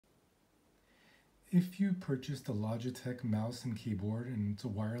If you purchased a Logitech mouse and keyboard and it's a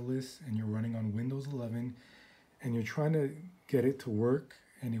wireless and you're running on Windows 11 and you're trying to get it to work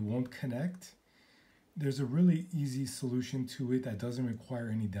and it won't connect, there's a really easy solution to it that doesn't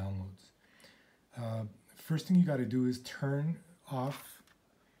require any downloads. First thing you got to do is turn off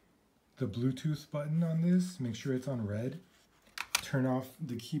the Bluetooth button on this. Make sure it's on red. Turn off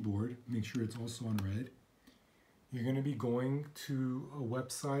the keyboard. Make sure it's also on red. You're going to be going to a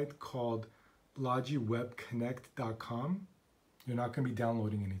website called logiwebconnect.com. You're not going to be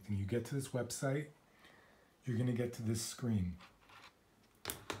downloading anything. You get to this website, you're going to get to this screen.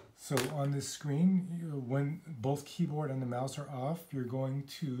 So on this screen, when both keyboard and the mouse are off, you're going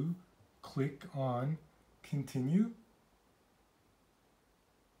to click on Continue.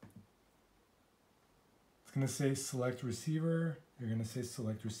 It's going to say Select Receiver. You're going to say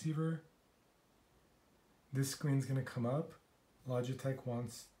Select Receiver. This screen's going to come up. Logitech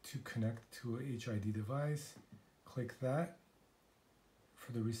wants to connect to a HID device. Click that.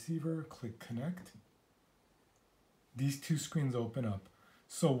 For the receiver, click Connect. These two screens open up.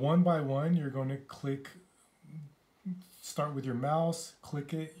 So one by one, you're going to click, start with your mouse,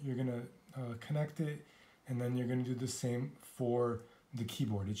 click it, you're going to connect it, and then you're going to do the same for the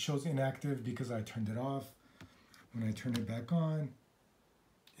keyboard. It shows inactive because I turned it off. When I turn it back on,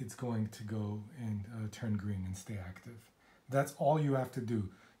 it's going to go and turn green and stay active. That's all you have to do.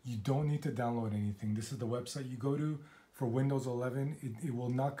 You don't need to download anything. This is the website you go to. For Windows 11, it will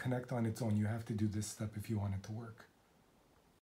not connect on its own. You have to do this step if you want it to work.